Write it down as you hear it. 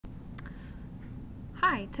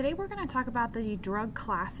Hi, today we're going to talk about the drug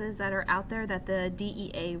classes that are out there that the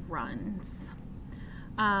DEA runs.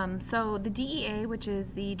 So the DEA, which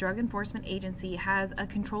is the Drug Enforcement Agency, has a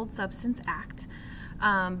Controlled Substance Act.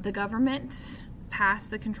 The government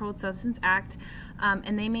passed the Controlled Substance Act,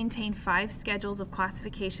 and they maintain 5 schedules of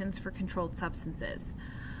classifications for controlled substances.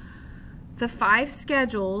 The 5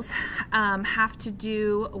 schedules have to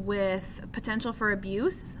do with potential for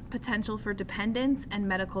abuse, potential for dependence, and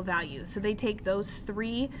medical value. So they take those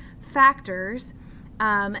 3 factors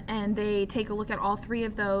and they take a look at all 3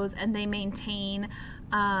 of those, and they maintain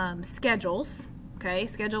schedules, okay,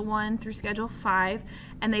 Schedule 1 through Schedule 5,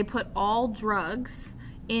 and they put all drugs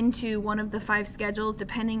into one of the 5 schedules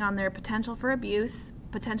depending on their potential for abuse,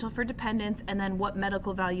 potential for dependence, and then what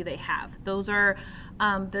medical value they have. Those are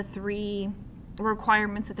the 3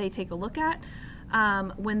 requirements that they take a look at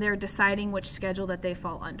when they're deciding which schedule that they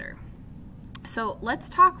fall under. So let's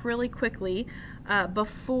talk really quickly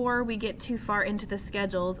before we get too far into the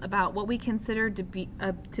schedules about what we consider to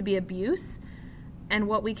be abuse and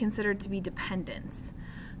what we consider to be dependence.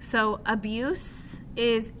 So abuse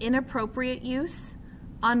is inappropriate use,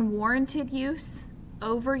 unwarranted use,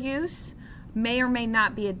 overuse, may or may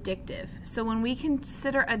not be addictive. So when we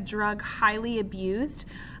consider a drug highly abused,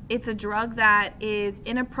 it's a drug that is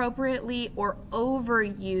inappropriately or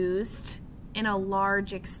overused in a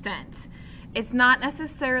large extent. It's not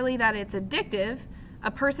necessarily that it's addictive.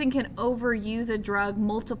 A person can overuse a drug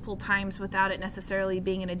multiple times without it necessarily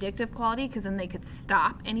being an addictive quality, because then they could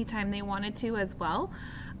stop anytime they wanted to as well.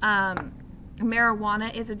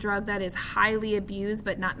 Marijuana is a drug that is highly abused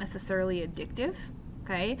but not necessarily addictive.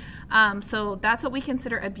 Okay, so that's what we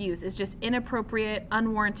consider abuse, is just inappropriate,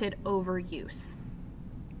 unwarranted overuse.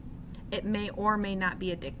 It may or may not be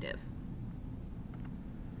addictive.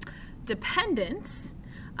 Dependence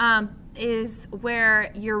is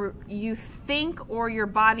where you think or your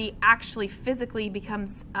body actually physically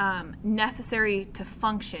becomes necessary to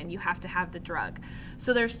function. You have to have the drug.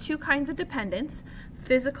 So there's 2 kinds of dependence: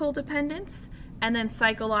 physical dependence and then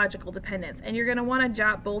psychological dependence. And you're going to want to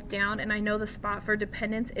jot both down, and I know the spot for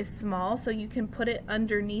dependence is small, so you can put it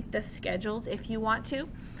underneath the schedules if you want to.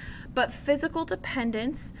 But physical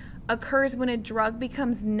dependence occurs when a drug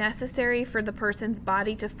becomes necessary for the person's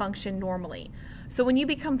body to function normally. So when you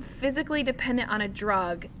become physically dependent on a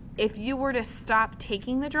drug, if you were to stop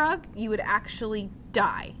taking the drug, you would actually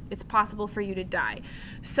die. It's possible for you to die.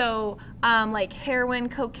 So like heroin,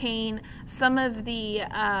 cocaine, some of the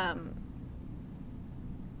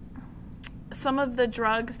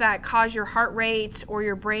drugs that cause your heart rate or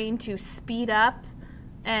your brain to speed up,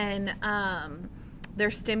 and they're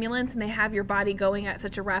stimulants and they have your body going at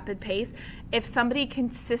such a rapid pace. If somebody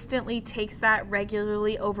consistently takes that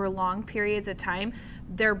regularly over long periods of time,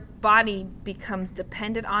 their body becomes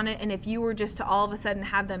dependent on it. And if you were just to all of a sudden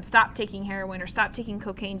have them stop taking heroin or stop taking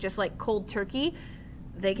cocaine just like cold turkey,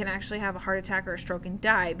 they can actually have a heart attack or a stroke and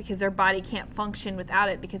die, because their body can't function without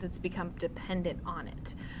it because it's become dependent on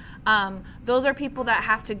it. Those are people that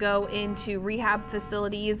have to go into rehab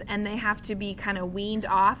facilities, and they have to be kind of weaned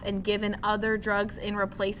off and given other drugs in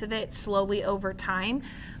replace of it slowly over time,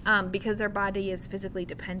 because their body is physically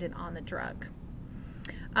dependent on the drug.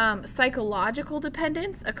 Psychological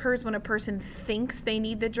dependence occurs when a person thinks they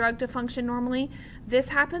need the drug to function normally. This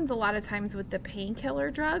happens a lot of times with the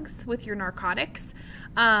painkiller drugs, with your narcotics,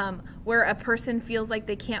 where a person feels like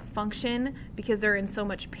they can't function because they're in so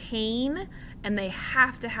much pain and they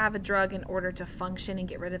have to have a drug in order to function and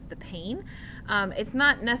get rid of the pain. It's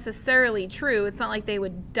not necessarily true. It's not like they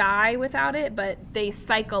would die without it, but they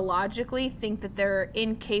psychologically think that they're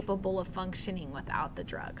incapable of functioning without the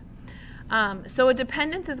drug. So a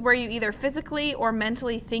dependence is where you either physically or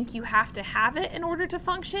mentally think you have to have it in order to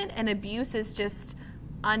function, and abuse is just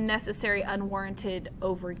unnecessary, unwarranted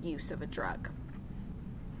overuse of a drug.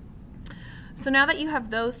 So now that you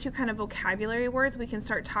have those 2 kind of vocabulary words, we can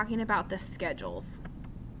start talking about the schedules.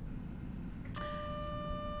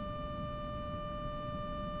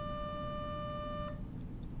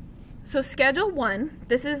 So Schedule 1,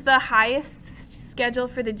 this is the highest schedule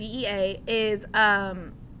for the DEA, is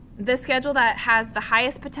the schedule that has the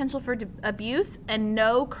highest potential for abuse and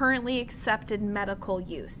no currently accepted medical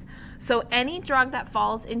use. So any drug that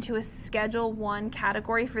falls into a Schedule 1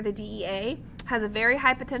 category for the DEA has a very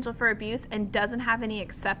high potential for abuse and doesn't have any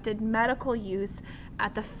accepted medical use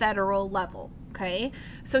at the federal level. Okay,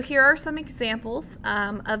 so here are some examples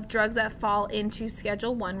of drugs that fall into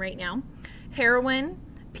Schedule 1 right now: heroin,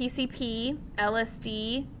 PCP,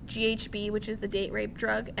 LSD, GHB, which is the date rape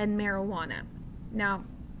drug, and marijuana. Now,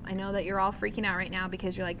 I know that you're all freaking out right now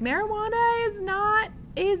because you're like, marijuana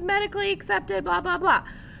is medically accepted, blah, blah, blah.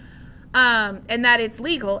 and that it's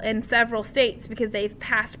legal in several states because they've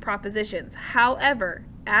passed propositions. However,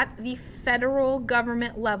 at the federal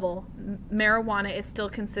government level, marijuana is still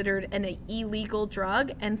considered an illegal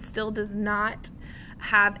drug and still does not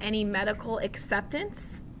have any medical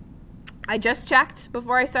acceptance. I just checked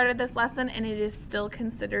before I started this lesson, and it is still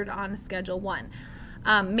considered on Schedule 1.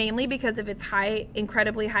 Mainly because of its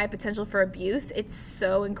incredibly high potential for abuse. It's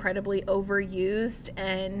so incredibly overused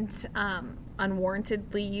and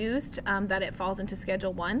unwarrantedly used that it falls into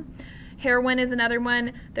Schedule 1. Heroin is another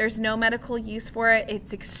one. There's no medical use for it.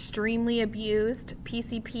 It's extremely abused.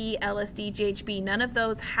 PCP, LSD, GHB, none of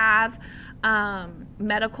those have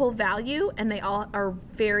medical value, and they all are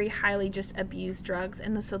very highly just abused drugs,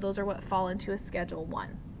 and so those are what fall into a Schedule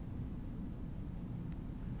 1.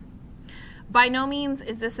 By no means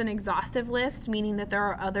is this an exhaustive list, meaning that there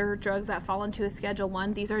are other drugs that fall into a Schedule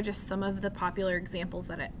 1. These are just some of the popular examples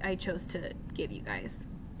that I chose to give you guys.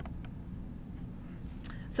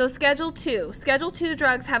 So Schedule 2. Schedule 2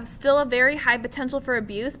 drugs have still a very high potential for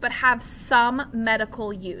abuse, but have some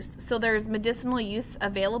medical use. So there's medicinal use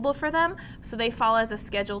available for them, so they fall as a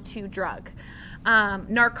Schedule 2 drug.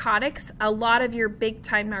 Narcotics, a lot of your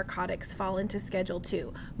big-time narcotics fall into Schedule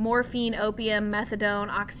 2. Morphine, opium, methadone,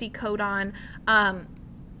 oxycodone.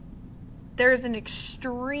 There's an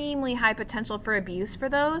extremely high potential for abuse for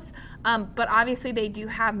those, but obviously they do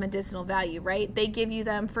have medicinal value, right? They give you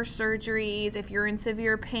them for surgeries, if you're in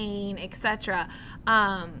severe pain, etc.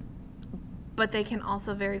 But they can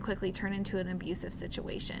also very quickly turn into an abusive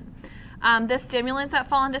situation. The stimulants that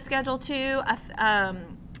fall into Schedule 2,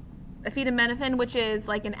 acetaminophen, which is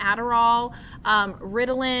like an Adderall,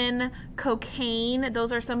 Ritalin, cocaine,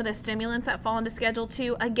 those are some of the stimulants that fall into Schedule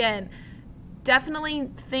 2. Again, definitely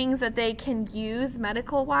things that they can use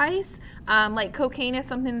medical-wise. Like cocaine is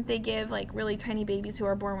something that they give like really tiny babies who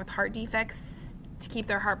are born with heart defects to keep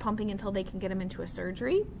their heart pumping until they can get them into a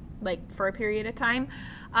surgery, like for a period of time.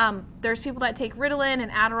 There's people that take Ritalin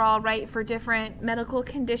and Adderall, right, for different medical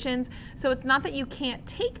conditions. So it's not that you can't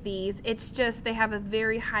take these, it's just they have a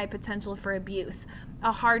very high potential for abuse,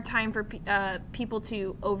 a hard time for people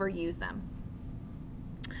to overuse them.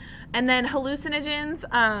 And then hallucinogens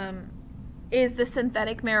is the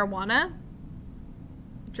synthetic marijuana,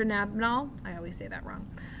 dronabinol. I always say that wrong.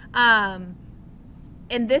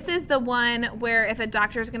 And this is the one where if a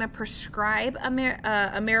doctor is going to prescribe a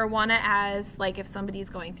marijuana as, like, if somebody's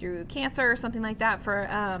going through cancer or something like that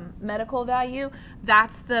for medical value,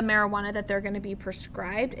 that's the marijuana that they're going to be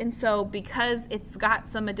prescribed. And so because it's got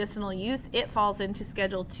some medicinal use, it falls into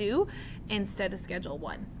Schedule 2 instead of Schedule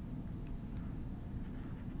 1.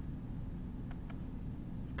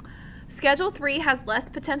 Schedule 3 has less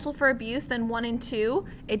potential for abuse than 1 and 2.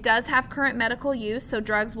 It does have current medical use, so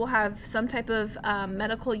drugs will have some type of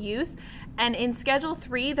medical use. And in Schedule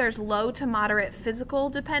 3, there's low to moderate physical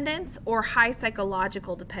dependence or high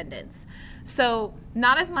psychological dependence. So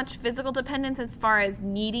not as much physical dependence as far as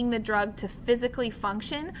needing the drug to physically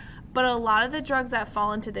function, but a lot of the drugs that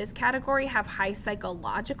fall into this category have high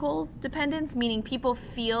psychological dependence, meaning people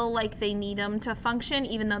feel like they need them to function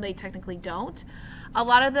even though they technically don't. A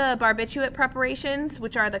lot of the barbiturate preparations,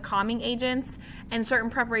 which are the calming agents, and certain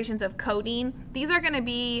preparations of codeine, these are going to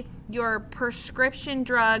be your prescription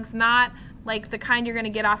drugs, not like the kind you're going to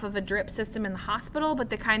get off of a drip system in the hospital, but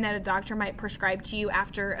the kind that a doctor might prescribe to you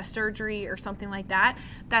after a surgery or something like that.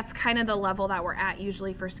 That's kind of the level that we're at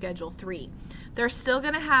usually for Schedule 3. They're still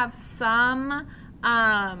going to have some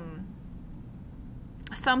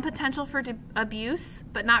potential for abuse,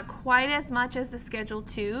 but not quite as much as the Schedule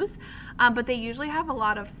 2s, but they usually have a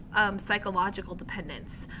lot of psychological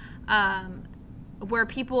dependence, where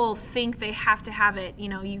people think they have to have it. You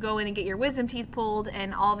know, you go in and get your wisdom teeth pulled,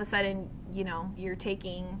 and all of a sudden, you know, you're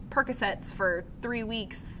taking Percocets for 3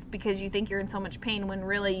 weeks because you think you're in so much pain when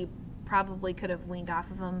really you probably could have weaned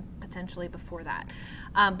off of them potentially before that.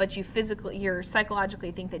 But you're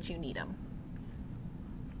psychologically think that you need them.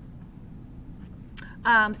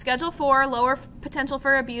 Schedule 4, lower potential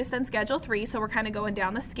for abuse than Schedule 3, so we're kind of going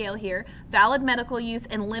down the scale here. Valid medical use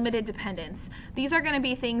and limited dependence. These are going to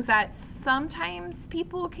be things that sometimes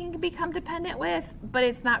people can become dependent with, but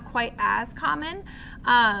it's not quite as common.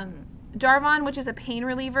 Darvon, which is a pain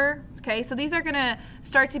reliever, okay, so these are going to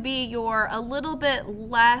start to be your a little bit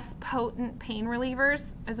less potent pain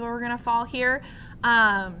relievers is where we're going to fall here.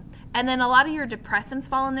 And then a lot of your depressants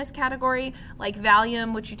fall in this category, like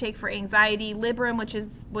Valium, which you take for anxiety, Librium, which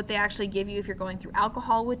is what they actually give you if you're going through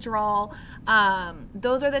alcohol withdrawal.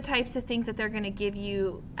 Those are the types of things that they're going to give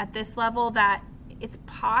you at this level that it's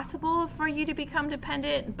possible for you to become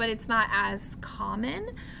dependent, but it's not as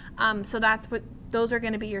common. So those are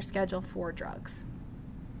going to be your Schedule 4 drugs.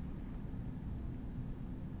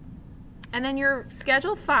 And then your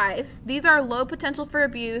Schedule 5, these are low potential for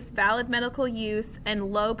abuse, valid medical use,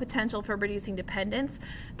 and low potential for reducing dependence.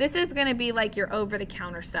 This is going to be like your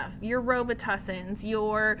over-the-counter stuff, your Robitussin,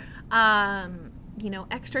 your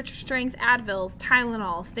extra strength Advils,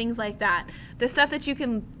 Tylenols, things like that. The stuff that you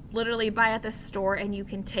can literally buy at the store and you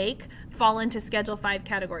can take fall into Schedule 5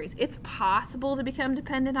 categories. It's possible to become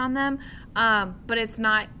dependent on them, but it's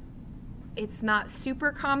not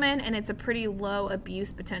super common, and it's a pretty low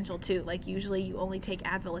abuse potential too. Like usually you only take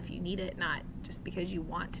Advil if you need it, not just because you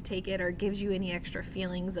want to take it or gives you any extra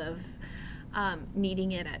feelings of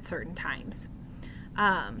needing it at certain times.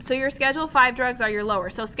 So your Schedule 5 drugs are your lower.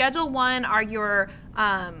 So Schedule 1 are your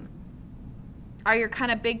kind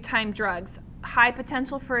of big time drugs. High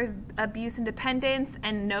potential for abuse and dependence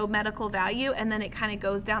and no medical value, and then it kind of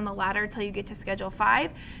goes down the ladder until you get to Schedule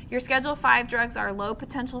 5. Your Schedule 5 drugs are low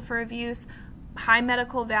potential for abuse, high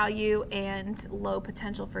medical value, and low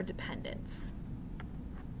potential for dependence.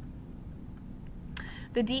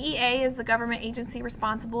 The DEA is the government agency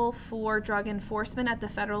responsible for drug enforcement at the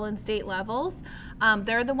federal and state levels.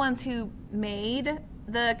 They're the ones who made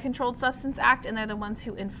the Controlled Substance Act, and they're the ones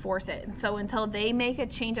who enforce it. And so until they make a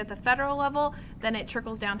change at the federal level, then it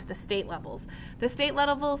trickles down to the state levels. The state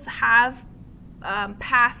levels have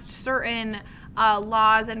passed certain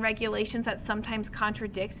laws and regulations that sometimes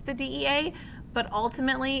contradict the DEA, but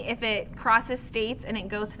ultimately, if it crosses states and it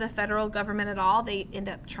goes to the federal government at all, they end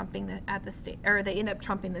up trumping the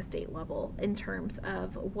state level in terms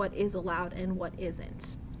of what is allowed and what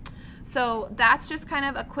isn't. So that's just kind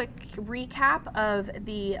of a quick recap of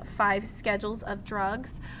the 5 schedules of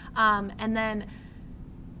drugs. And then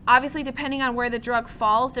obviously depending on where the drug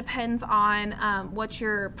falls depends on what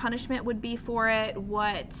your punishment would be for it,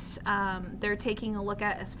 what they're taking a look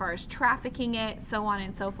at as far as trafficking it, so on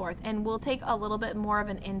and so forth. And we'll take a little bit more of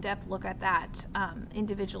an in-depth look at that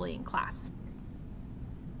individually in class.